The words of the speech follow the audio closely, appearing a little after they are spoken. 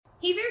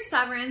Hey there,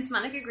 Sovereigns.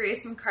 Monica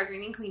Grace from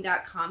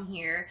cardreadingqueen.com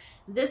here.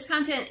 This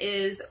content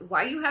is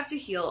why you have to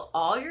heal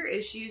all your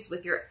issues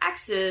with your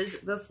exes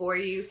before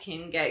you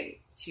can get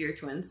to your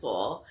twin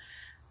soul.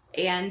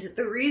 And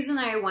the reason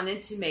I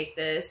wanted to make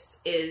this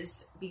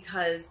is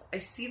because I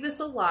see this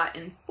a lot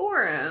in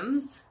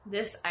forums,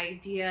 this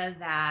idea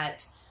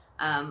that,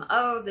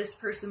 this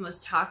person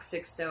was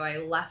toxic, so I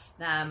left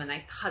them and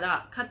I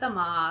cut them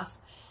off,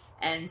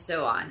 and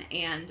so on.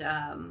 And,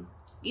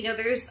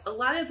 there's a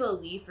lot of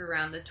belief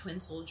around the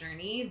twin soul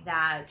journey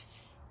that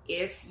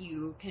if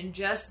you can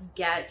just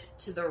get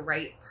to the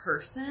right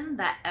person,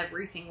 that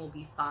everything will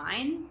be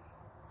fine,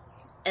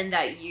 and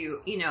that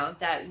you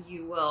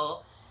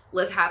will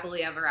live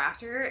happily ever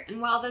after.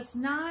 And while it's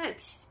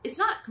not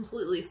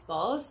completely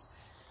false,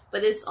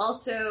 but it's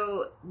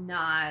also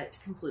not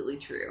completely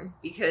true,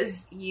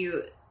 because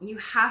you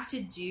have to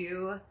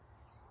do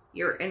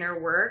your inner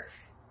work.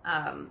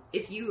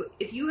 If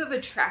you have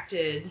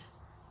attracted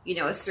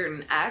a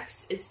certain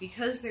ex, it's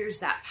because there's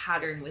that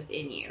pattern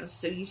within you.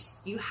 So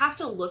you have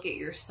to look at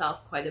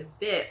yourself quite a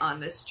bit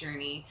on this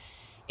journey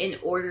in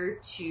order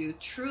to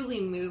truly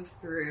move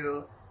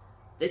through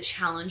the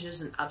challenges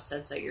and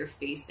upsets that you're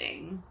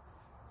facing.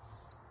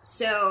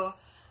 So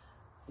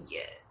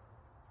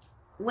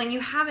when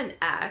you have an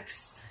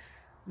ex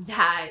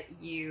that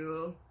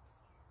you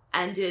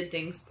ended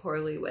things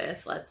poorly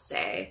with, let's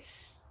say,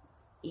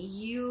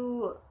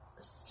 you're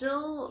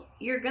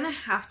gonna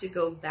have to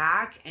go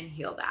back and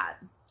heal that.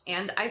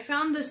 And I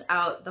found this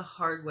out the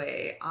hard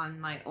way on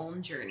my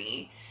own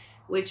journey,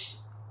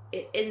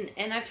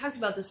 and I've talked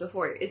about this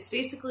before. It's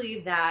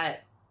basically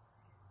that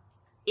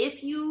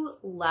if you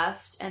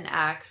left an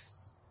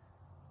ex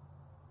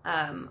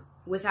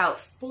without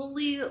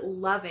fully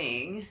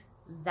loving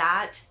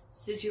that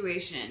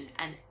situation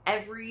and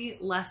every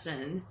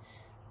lesson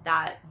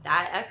that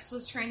ex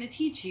was trying to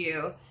teach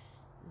you,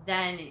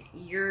 then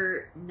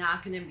you're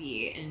not going to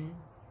be in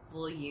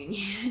full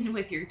union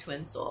with your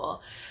twin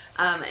soul.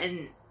 I've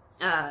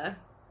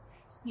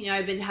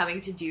been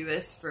having to do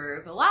this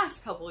for the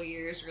last couple of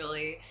years,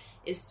 really,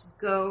 is to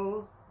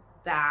go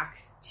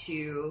back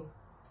to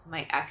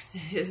my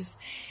exes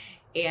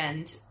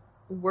and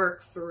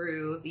work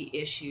through the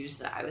issues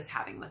that I was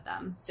having with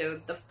them.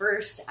 So the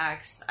first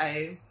ex,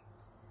 I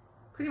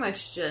pretty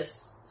much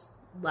just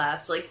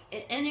left,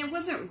 and it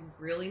wasn't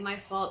really my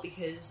fault,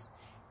 because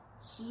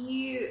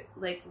he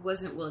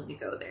wasn't willing to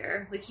go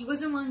there. He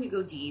wasn't willing to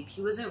go deep.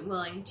 He wasn't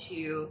willing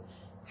to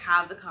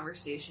have the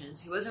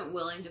conversations. He wasn't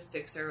willing to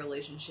fix our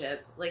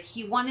relationship.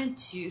 He wanted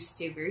to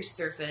stay very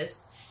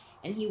surface,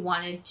 and he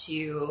wanted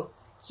to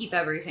keep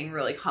everything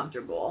really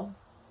comfortable.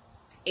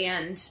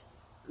 And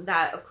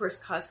that, of course,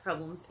 caused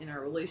problems in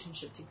our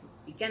relationship to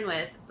begin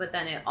with, but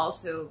then it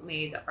also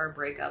made our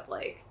breakup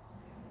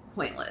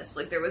pointless.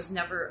 There was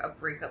never a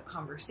breakup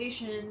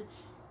conversation.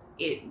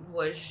 It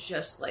was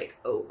just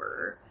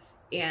over.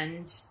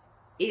 And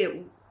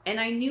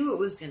I knew it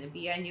was going to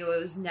be. I knew I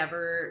was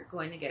never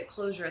going to get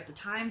closure at the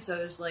time. So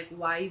I was like,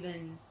 why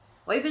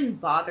even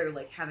bother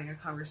having a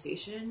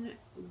conversation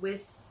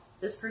with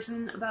this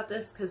person about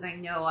this? Because I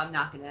know I'm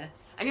not gonna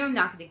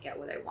get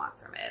what I want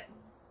from it.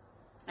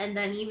 And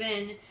then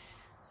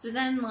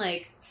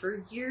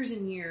for years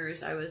and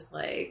years, I was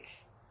I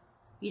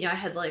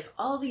had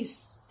all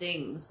these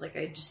things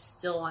I just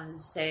still wanted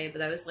to say,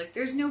 but I was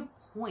there's no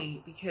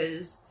point,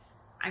 because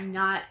I'm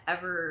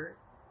never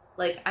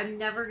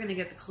going to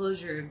get the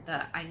closure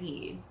that I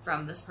need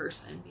from this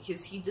person,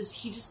 because he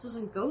just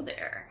doesn't go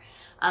there.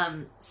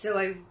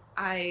 So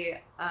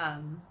I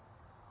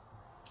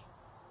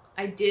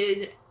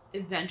did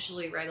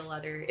eventually write a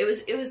letter. It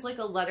was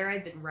a letter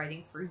I'd been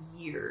writing for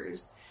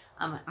years.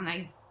 And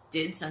I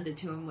did send it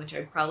to him, which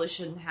I probably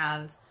shouldn't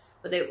have,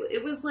 but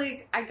it was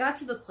I got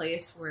to the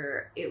place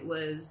where it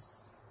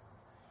was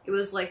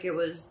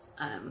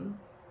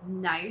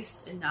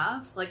nice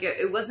enough.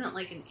 It wasn't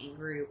an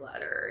angry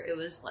letter. It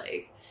was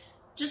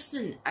just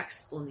an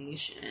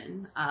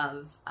explanation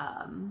of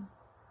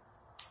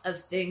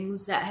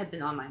things that had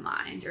been on my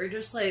mind, or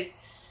just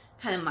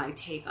kind of my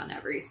take on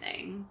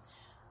everything.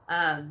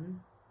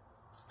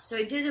 So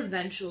I did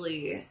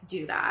eventually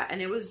do that,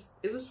 and it was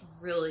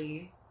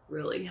really,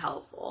 really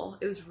helpful.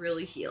 It was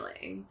really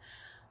healing.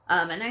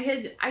 And I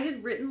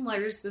had written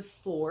letters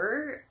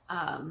before,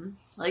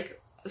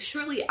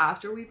 shortly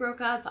after we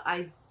broke up.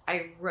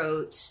 I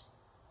wrote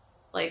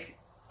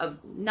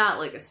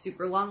not a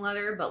super long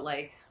letter, but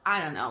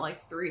I don't know,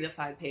 3 to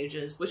 5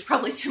 pages, which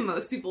probably to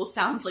most people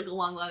sounds like a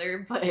long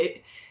letter, but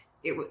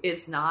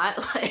it's not.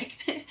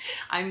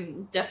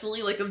 I'm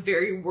definitely a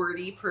very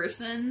wordy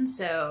person,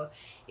 so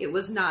it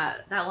was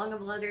not that long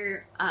of a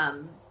letter.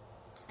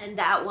 And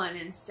that one,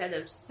 instead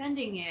of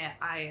sending it,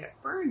 I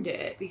burned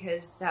it,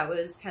 because that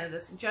was kind of the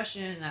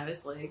suggestion, and I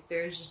was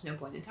there's just no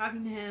point in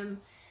talking to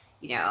him.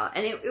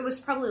 And it was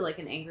probably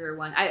an angrier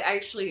one. I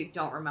actually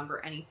don't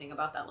remember anything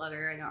about that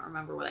letter. I don't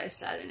remember what I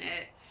said in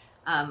it.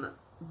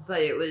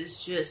 But it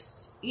was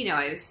just,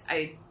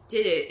 I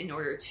did it in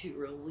order to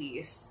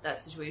release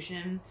that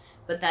situation.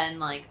 But then,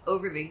 like,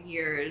 over the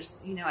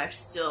years, I've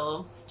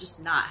still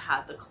just not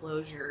had the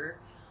closure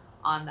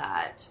on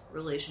that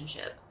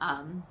relationship.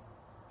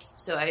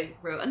 So I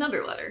wrote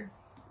another letter,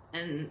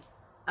 and,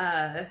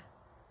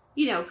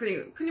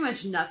 pretty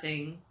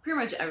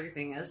much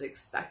everything as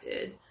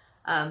expected.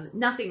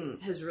 Nothing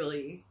has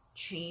really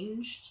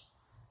changed,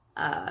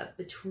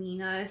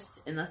 between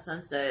us, in the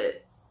sense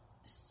that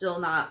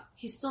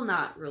he's still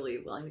not really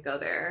willing to go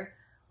there.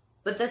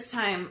 But this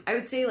time, I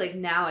would say, like,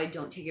 now I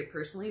don't take it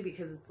personally,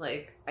 because it's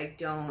like,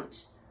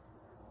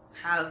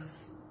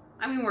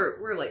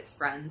 we're like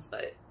friends,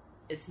 but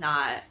it's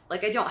not,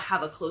 like, I don't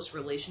have a close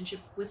relationship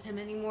with him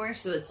anymore.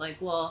 So it's like,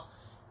 well,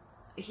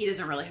 he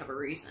doesn't really have a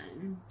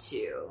reason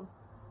to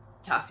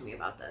talk to me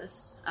about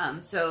this.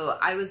 So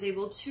I was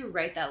able to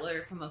write that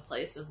letter from a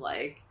place of,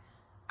 like,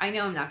 I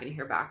know I'm not going to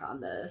hear back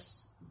on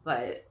this,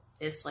 but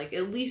it's like,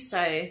 at least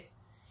I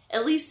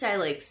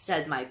like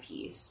said my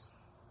piece.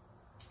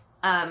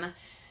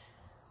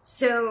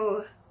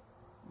 So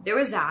there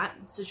was that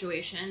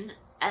situation,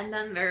 and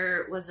then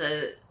there was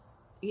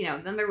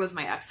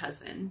my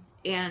ex-husband,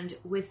 and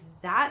with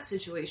that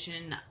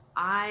situation,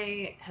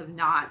 I have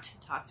not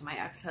talked to my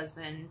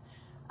ex-husband.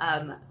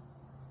 But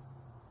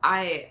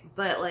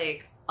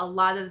like, a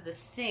lot of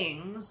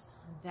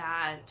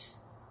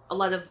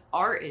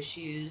our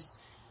issues,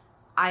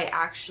 I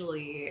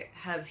actually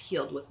have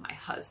healed with my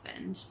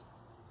husband,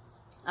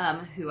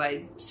 who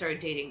I started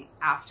dating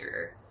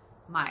after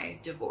my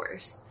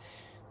divorce.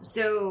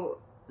 So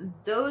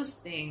those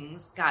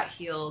things got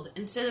healed,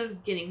 instead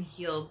of getting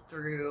healed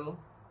through,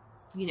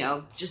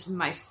 just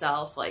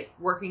myself, like,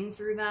 working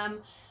through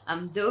them.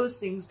 Those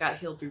things got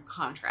healed through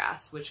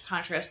contrast, which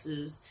contrast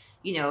is,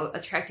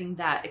 attracting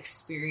that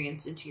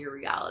experience into your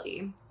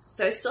reality.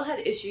 So I still had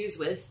issues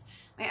with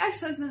my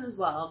ex-husband as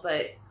well,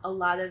 but a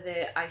lot of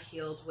it I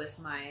healed with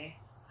my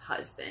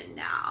husband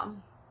now,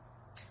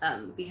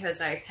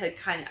 because I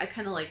kind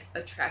of like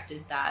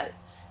attracted that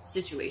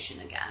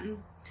situation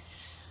again.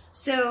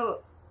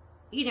 So,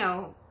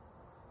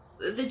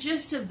 the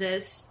gist of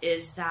this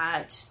is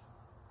that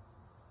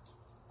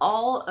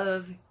all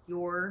of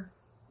your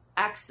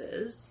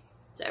exes,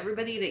 so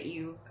everybody that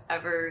you've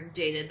ever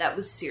dated that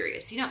was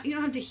serious, you don't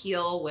have to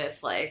heal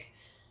with, like,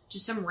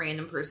 just some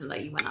random person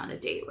that you went on a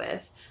date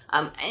with.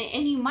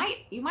 And you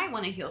might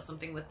want to heal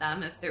something with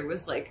them if there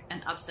was, like,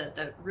 an upset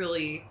that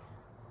really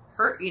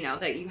hurt,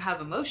 that you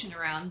have emotion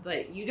around,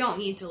 but you don't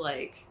need to,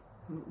 like,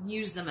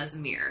 use them as a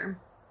mirror.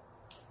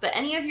 But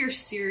any of your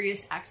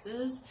serious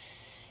exes,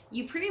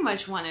 you pretty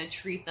much want to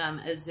treat them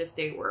as if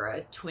they were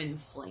a twin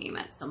flame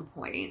at some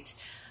point.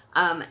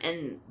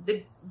 And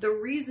the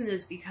reason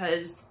is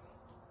because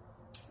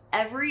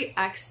every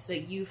ex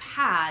that you've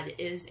had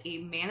is a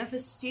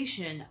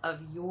manifestation of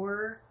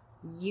your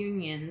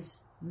union's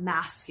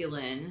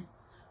masculine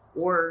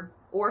or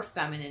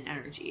feminine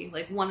energy,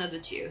 like one of the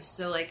two.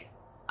 So, like,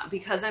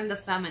 because I'm the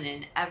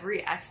feminine,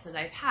 every ex that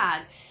I've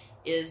had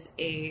is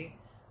a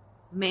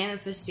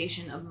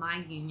manifestation of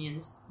my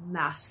union's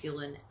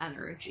masculine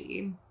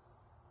energy.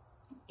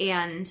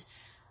 And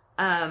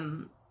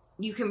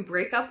you can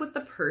break up with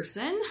the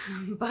person,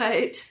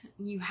 but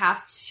you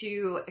have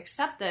to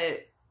accept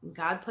that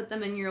God put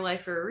them in your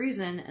life for a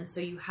reason, and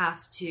so you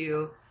have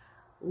to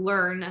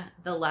learn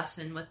the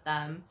lesson with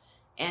them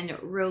and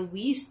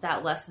release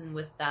that lesson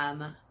with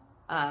them,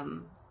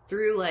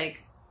 through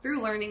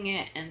learning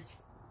it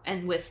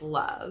and with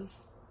love.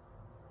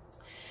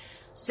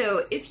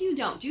 So if you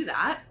don't do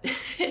that,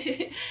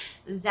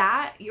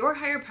 that your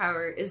higher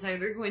power is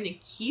either going to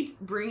keep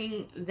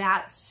bringing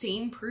that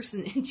same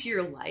person into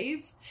your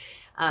life,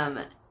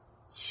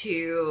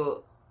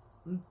 to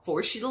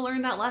force you to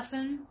learn that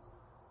lesson.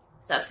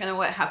 So that's kind of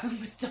what happened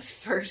with the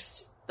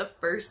first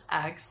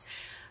ex.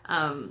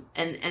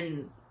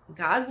 And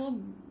God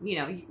will,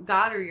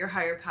 God or your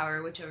higher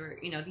power, whichever,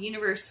 the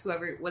universe,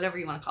 whoever, whatever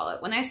you want to call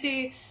it. When I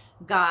say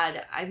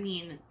God, I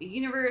mean the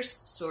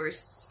universe, source,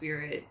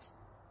 spirit,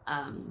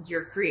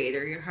 your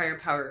creator, your higher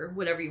power,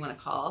 whatever you want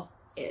to call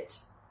it.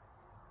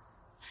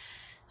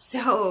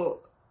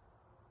 So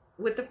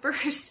with the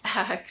first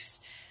ex,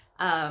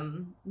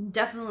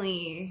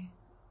 definitely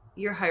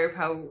your higher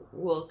power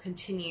will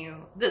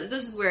continue.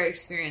 This is where I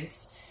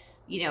experienced,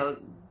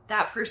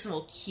 that person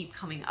will keep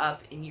coming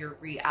up in your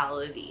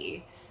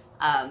reality,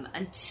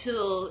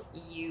 until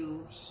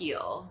you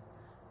heal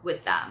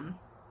with them,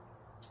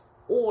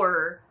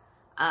 or,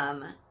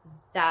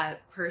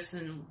 that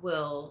person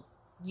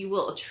you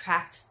will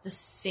attract the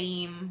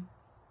same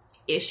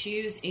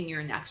issues in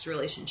your next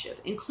relationship,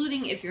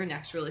 including if your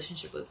next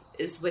relationship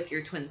is with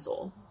your twin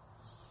soul.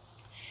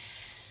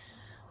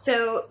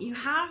 So you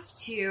have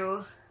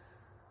to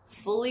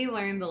fully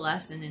learn the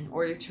lesson in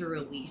order to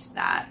release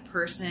that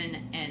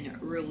person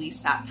and release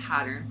that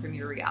pattern from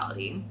your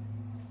reality.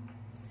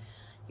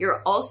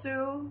 You're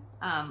also,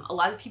 a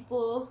lot of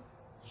people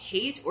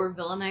hate or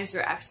villainize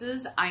their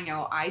exes. I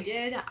know I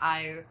did.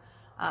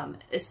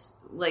 It's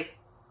like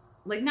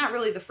not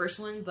really the first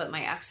one, but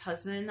my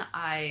ex-husband,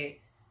 I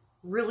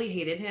really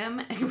hated him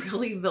and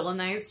really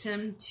villainized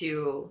him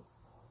to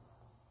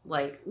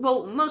like,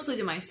 well, mostly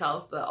to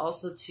myself, but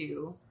also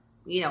to,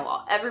 you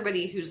know,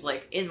 everybody who's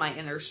like in my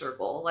inner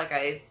circle. Like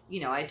I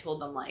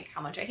told them like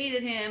how much I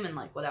hated him and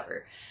like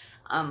whatever,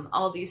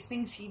 all these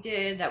things he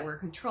did that were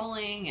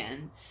controlling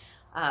and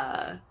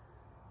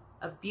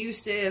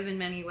abusive in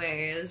many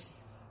ways.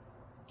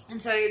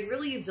 And so I had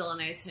really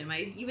villainized him.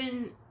 I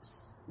even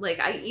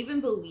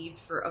believed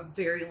for a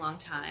very long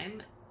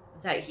time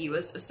that he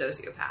was a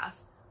sociopath.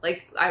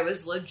 Like, I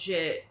was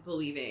legit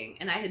believing,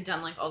 and I had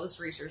done like all this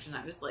research, and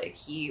I was like,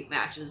 he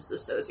matches the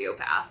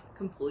sociopath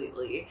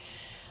completely.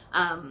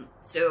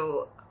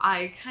 So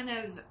I kind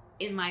of,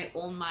 in my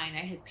own mind,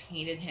 I had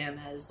painted him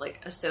as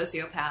like a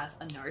sociopath,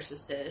 a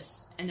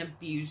narcissist, an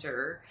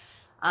abuser.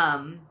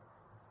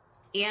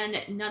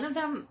 And none of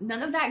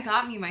that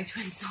got me my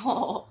twin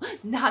soul,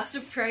 not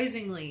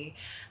surprisingly.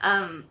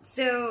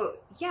 So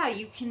yeah,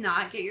 you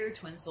cannot get your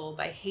twin soul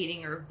by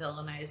hating or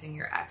villainizing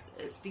your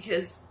exes,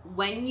 because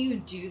when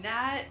you do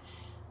that,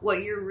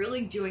 what you're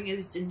really doing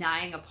is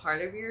denying a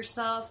part of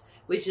yourself,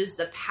 which is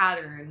the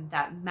pattern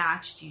that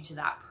matched you to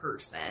that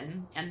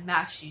person and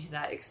matched you to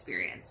that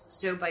experience.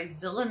 So by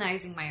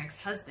villainizing my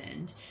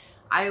ex-husband,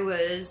 I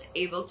was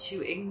able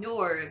to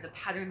ignore the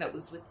pattern that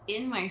was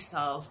within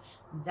myself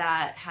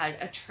that had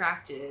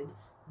attracted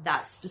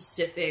that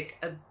specific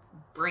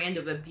brand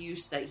of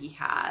abuse that he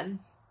had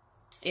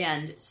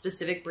and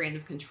specific brand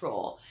of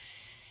control.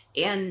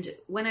 And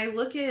when I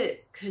look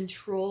at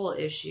control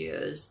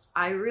issues,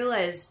 I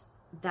realize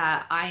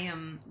that I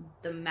am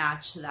the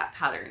match to that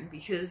pattern,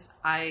 because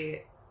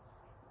and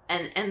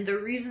the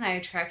reason I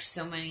attract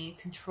so many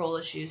control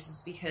issues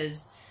is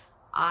because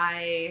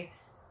I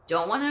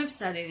don't want to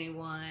upset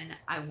anyone.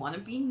 I want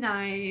to be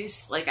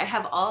nice. Like, I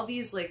have all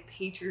these like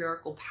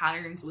patriarchal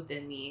patterns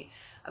within me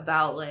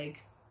about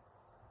like,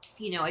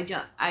 you know,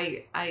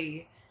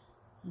 I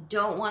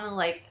don't want to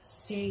like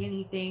say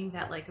anything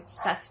that like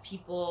upsets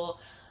people.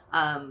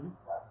 And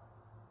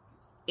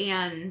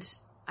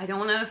I don't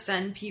want to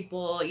offend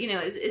people. You know,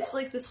 it's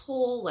like this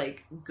whole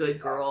like good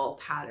girl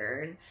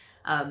pattern,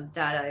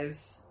 that I've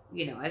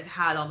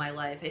had all my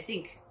life. I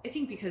think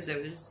because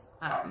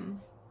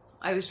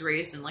I was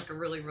raised in like a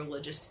really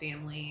religious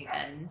family,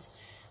 and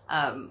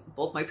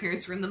both my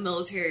parents were in the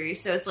military.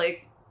 So it's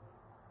like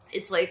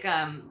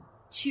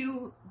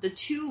the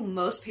two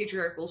most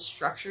patriarchal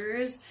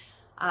structures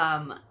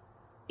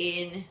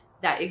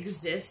that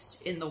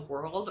exist in the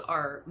world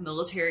are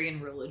military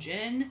and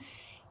religion.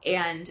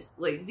 And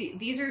like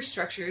these are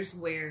structures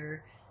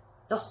where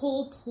the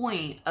whole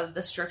point of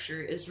the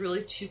structure is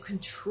really to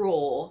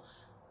control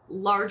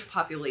large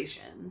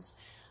populations.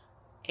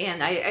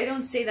 And I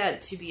don't say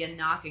that to be a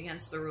knock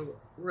against the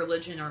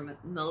religion or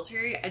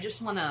military. I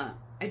just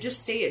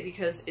say it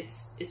because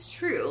it's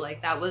true.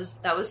 Like that was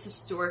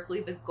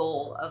historically the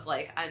goal of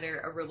like either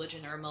a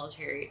religion or a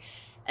military.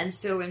 And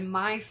so in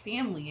my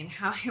family and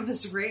how I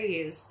was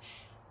raised,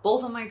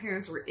 both of my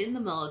parents were in the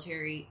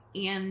military,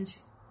 and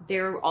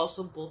they're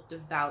also both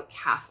devout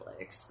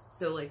Catholics.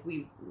 So like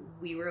we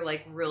were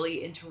like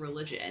really into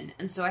religion.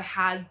 And so I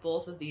had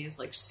both of these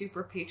like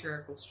super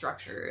patriarchal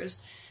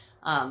structures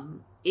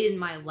in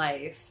my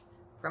life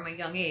from a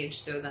young age.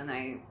 So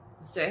I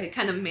had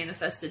kind of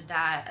manifested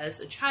that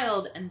as a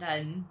child, and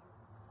then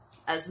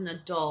as an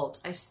adult,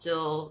 I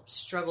still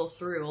struggle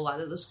through a lot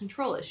of those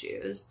control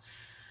issues.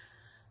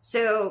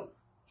 So,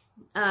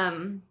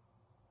 I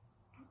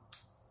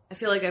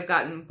feel like I've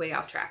gotten way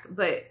off track,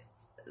 but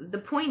the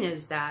point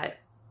is that,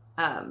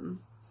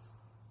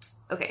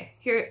 okay,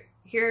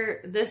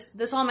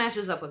 this all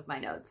matches up with my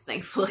notes,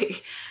 thankfully.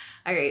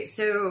 All right,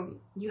 so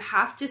you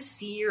have to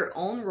see your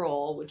own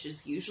role, which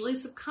is usually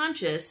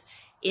subconscious,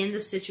 in the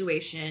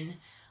situation,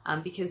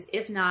 because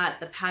if not,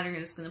 the pattern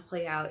is going to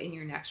play out in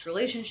your next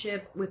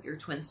relationship with your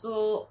twin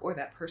soul, or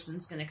that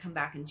person's going to come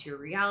back into your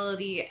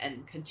reality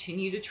and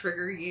continue to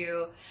trigger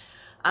you.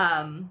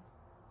 And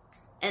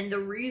the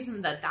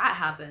reason that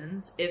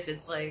happens, if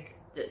it's like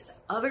this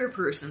other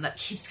person that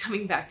keeps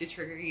coming back to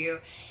trigger you,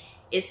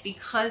 it's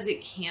because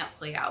it can't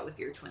play out with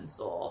your twin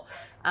soul.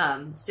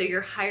 So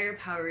your higher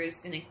power is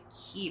going to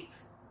keep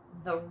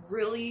the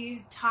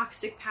really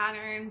toxic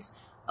patterns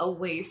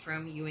away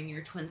from you and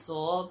your twin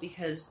soul,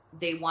 because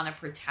they want to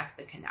protect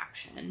the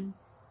connection.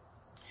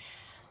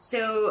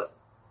 So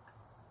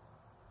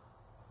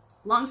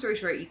long story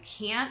short, you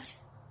can't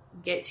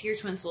get to your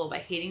twin soul by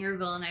hating or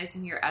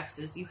villainizing your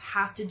exes. You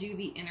have to do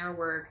the inner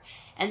work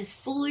and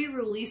fully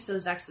release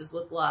those exes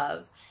with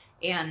love.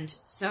 And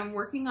so I'm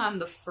working on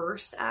the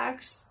first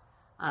ex,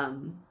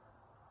 and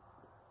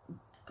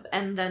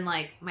then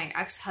like my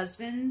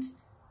ex-husband,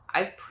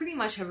 I pretty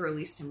much have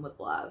released him with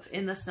love,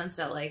 in the sense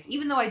that like,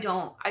 even though I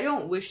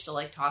don't wish to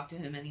like talk to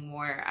him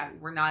anymore,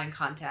 we're not in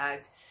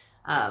contact.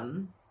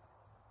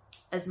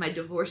 As my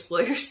divorce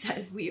lawyer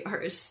said, we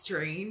are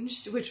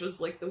estranged, which was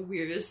like the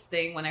weirdest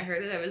thing. When I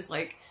heard it, I was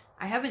like,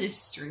 I have an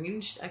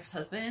estranged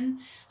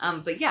ex-husband.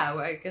 But yeah,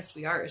 I guess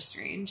we are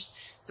estranged.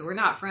 So we're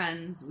not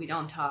friends. We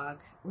don't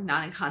talk. We're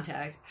not in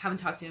contact. Haven't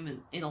talked to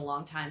him in a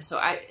long time. So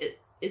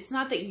it's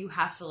not that you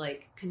have to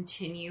like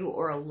continue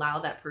or allow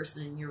that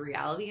person in your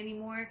reality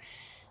anymore.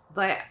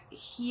 But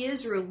he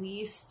is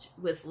released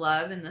with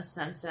love in the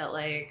sense that,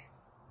 like,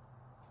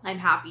 I'm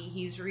happy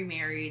he's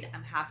remarried.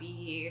 I'm happy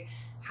he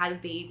had a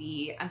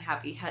baby. I'm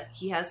happy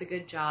he has a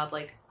good job.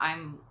 Like,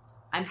 I'm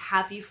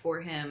happy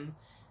for him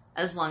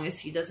as long as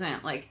he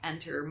doesn't, like,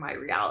 enter my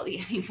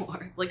reality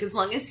anymore. Like, as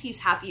long as he's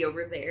happy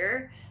over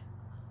there,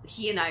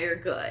 he and I are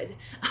good.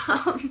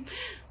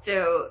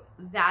 So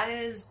that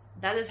is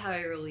how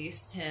I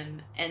released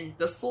him. And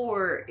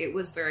before, it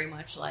was very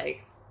much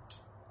like,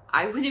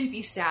 I wouldn't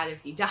be sad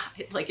if he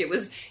died. Like, it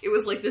was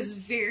like this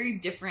very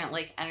different,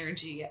 like,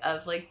 energy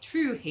of, like,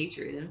 true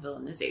hatred and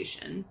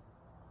villainization.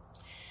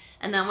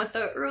 And then with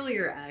the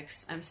earlier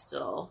ex, I'm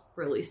still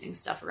releasing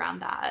stuff around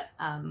that.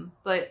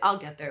 But I'll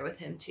get there with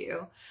him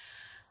too.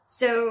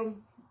 So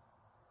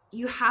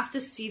you have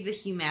to see the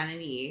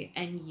humanity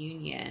and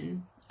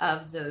union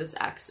of those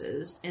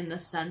exes in the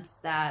sense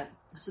that,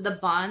 so the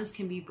bonds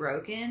can be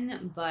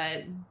broken,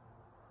 but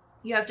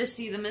you have to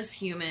see them as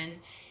human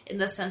in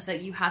the sense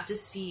that you have to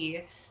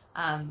see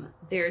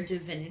their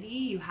divinity.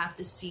 You have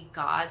to see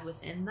God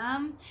within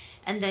them.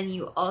 And then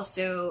you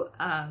also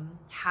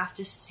have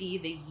to see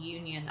the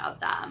union of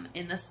them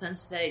in the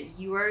sense that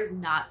you are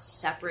not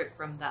separate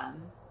from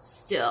them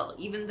still,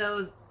 even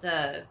though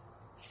the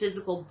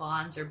physical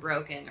bonds are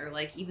broken, or,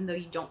 like, even though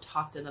you don't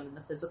talk to them in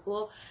the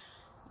physical,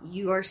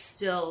 you are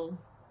still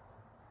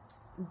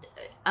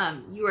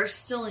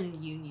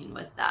in union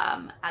with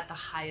them at the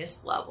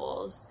highest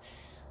levels.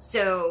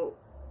 So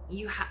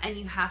you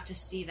have to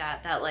see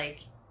that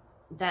like,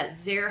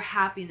 that their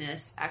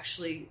happiness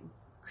actually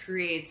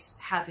creates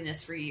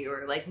happiness for you,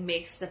 or, like,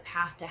 makes the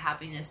path to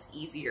happiness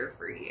easier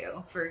for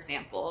you, for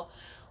example,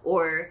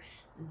 or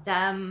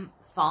them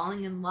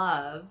falling in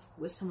love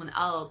with someone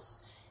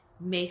else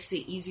makes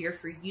it easier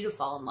for you to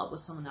fall in love with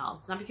someone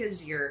else. Not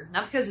because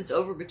it's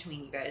over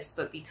between you guys,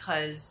 but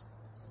because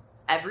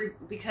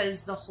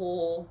the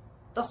whole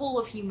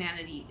of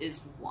humanity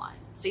is one.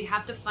 So you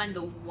have to find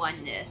the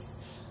oneness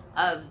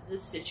of the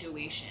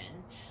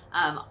situation.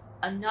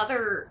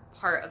 Another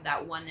part of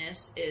that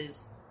oneness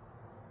is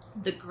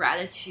the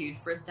gratitude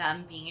for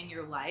them being in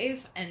your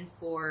life and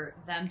for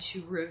them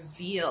to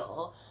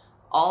reveal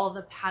all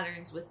the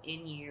patterns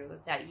within you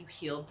that you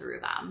healed through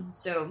them.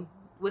 So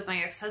with my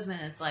ex-husband,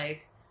 it's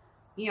like,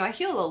 I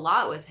healed a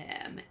lot with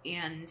him.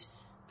 And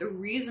the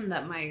reason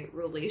that my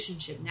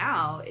relationship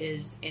now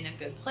is in a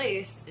good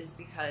place is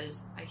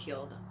because I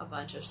healed a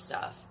bunch of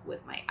stuff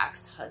with my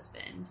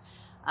ex-husband.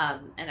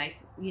 And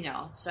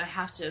so I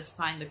have to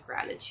find the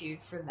gratitude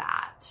for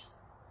that.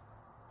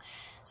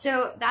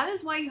 So that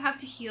is why you have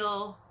to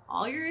heal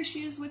all your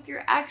issues with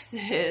your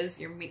exes,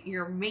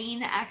 your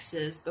main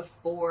exes,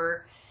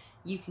 before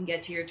you can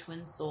get to your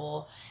twin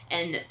soul.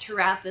 And to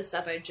wrap this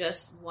up, I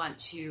just want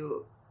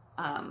to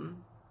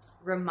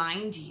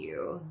remind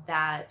you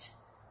that,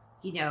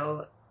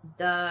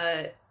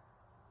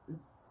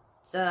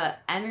 the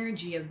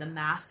energy of the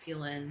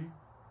masculine,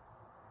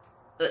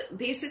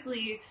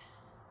 basically,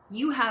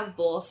 you have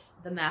both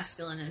the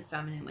masculine and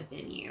feminine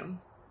within you.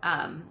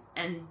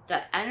 And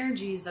the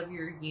energies of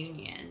your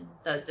union,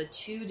 the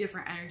two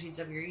different energies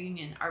of your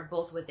union are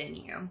both within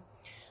you.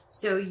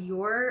 So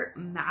your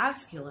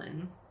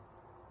masculine,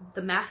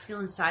 the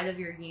masculine side of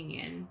your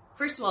union,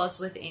 first of all, it's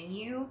within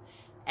you.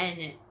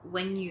 And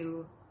when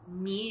you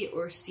meet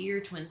or see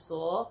your twin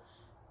soul,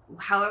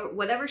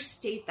 whatever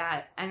state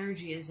that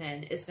energy is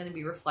in is going to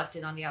be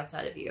reflected on the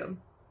outside of you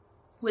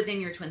within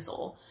your twin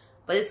soul.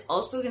 But it's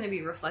also going to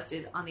be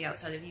reflected on the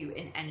outside of you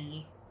in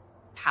any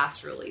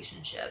past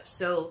relationship.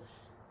 So,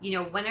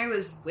 when I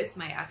was with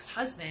my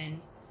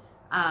ex-husband,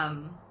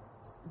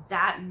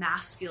 that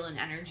masculine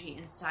energy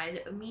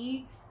inside of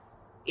me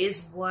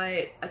is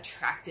what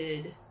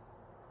attracted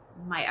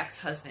my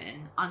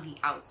ex-husband on the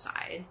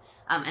outside,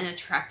 and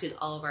attracted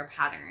all of our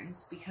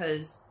patterns,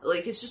 because,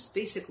 like, it's just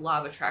basic law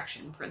of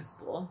attraction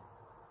principle.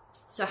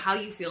 So how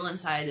you feel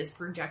inside is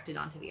projected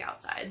onto the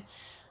outside.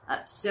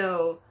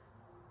 So,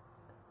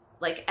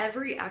 like,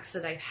 every ex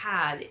that I've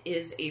had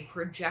is a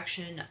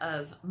projection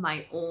of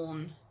my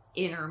own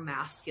inner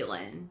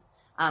masculine,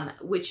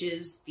 which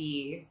is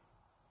the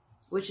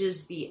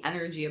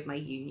energy of my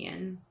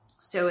union.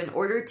 So in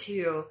order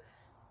to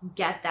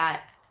get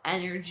that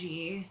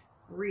energy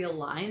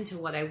realigned to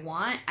what I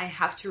want, I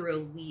have to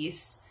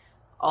release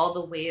all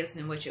the ways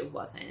in which it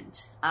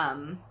wasn't.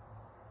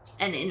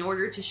 And in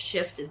order to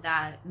shift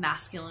that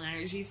masculine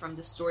energy from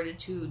distorted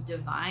to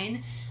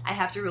divine, I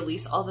have to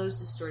release all those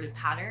distorted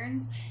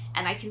patterns.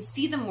 And I can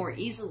see them more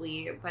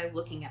easily by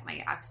looking at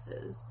my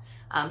exes.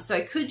 So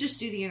I could just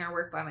do the inner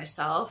work by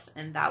myself,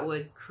 and that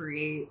would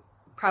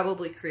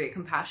probably create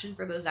compassion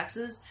for those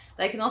exes.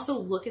 But I can also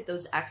look at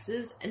those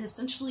exes and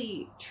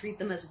essentially treat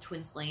them as a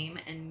twin flame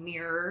and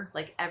mirror,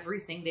 like,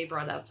 everything they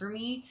brought up for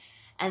me.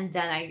 And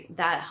then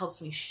that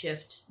helps me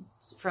shift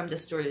from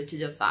distorted to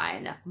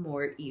divine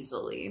more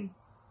easily.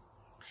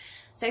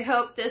 So I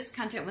hope this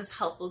content was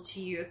helpful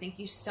to you. Thank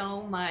you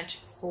so much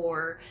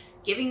for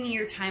giving me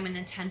your time and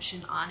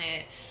attention on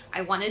it.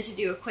 I wanted to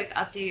do a quick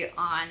update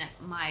on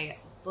my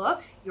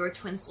book, Your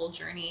Twin Soul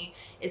Journey.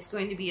 It's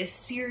going to be a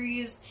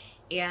series,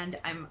 and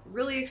I'm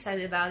really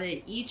excited about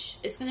it.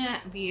 It's going to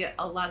be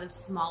a lot of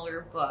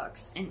smaller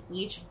books, and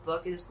each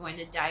book is going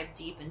to dive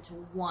deep into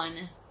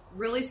one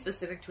really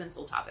specific Twin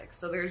Soul topic.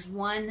 So there's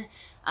one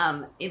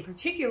in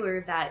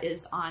particular that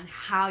is on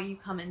how you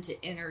come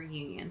into inner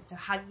union. So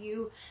how do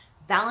you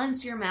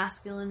balance your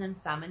masculine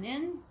and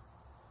feminine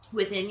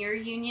within your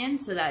union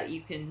so that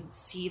you can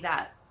see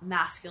that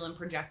masculine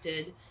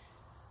projected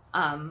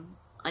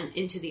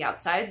into the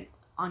outside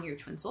on your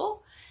Twin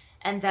Soul,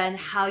 and then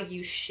how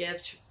you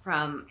shift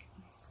from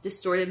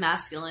distorted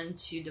masculine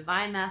to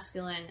divine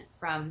masculine,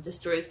 from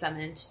distorted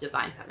feminine to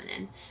divine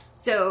feminine.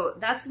 So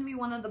that's going to be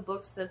one of the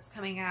books that's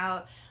coming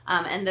out.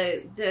 And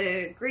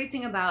the great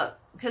thing about,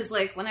 because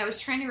like when I was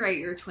trying to write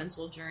your Twin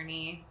Soul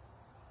journey,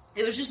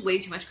 it was just way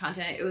too much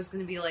content. It was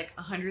going to be like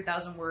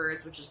 100,000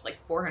 words, which is like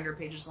 400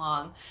 pages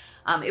long.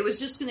 It was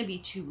just going to be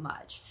too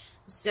much.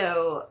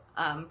 So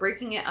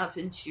breaking it up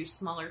into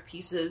smaller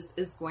pieces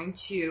is going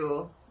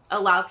to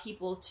allow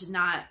people to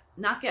not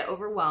get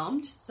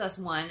overwhelmed. So that's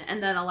one.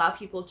 And then allow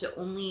people to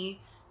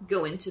only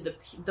go into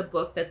the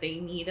book that they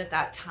need at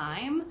that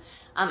time.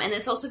 And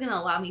it's also going to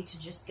allow me to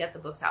just get the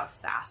books out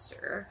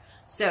faster.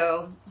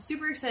 So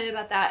super excited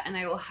about that. And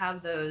I will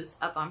have those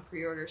up on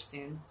pre-order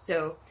soon.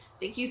 So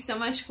thank you so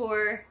much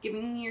for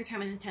giving me your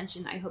time and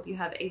attention. I hope you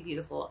have a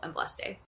beautiful and blessed day.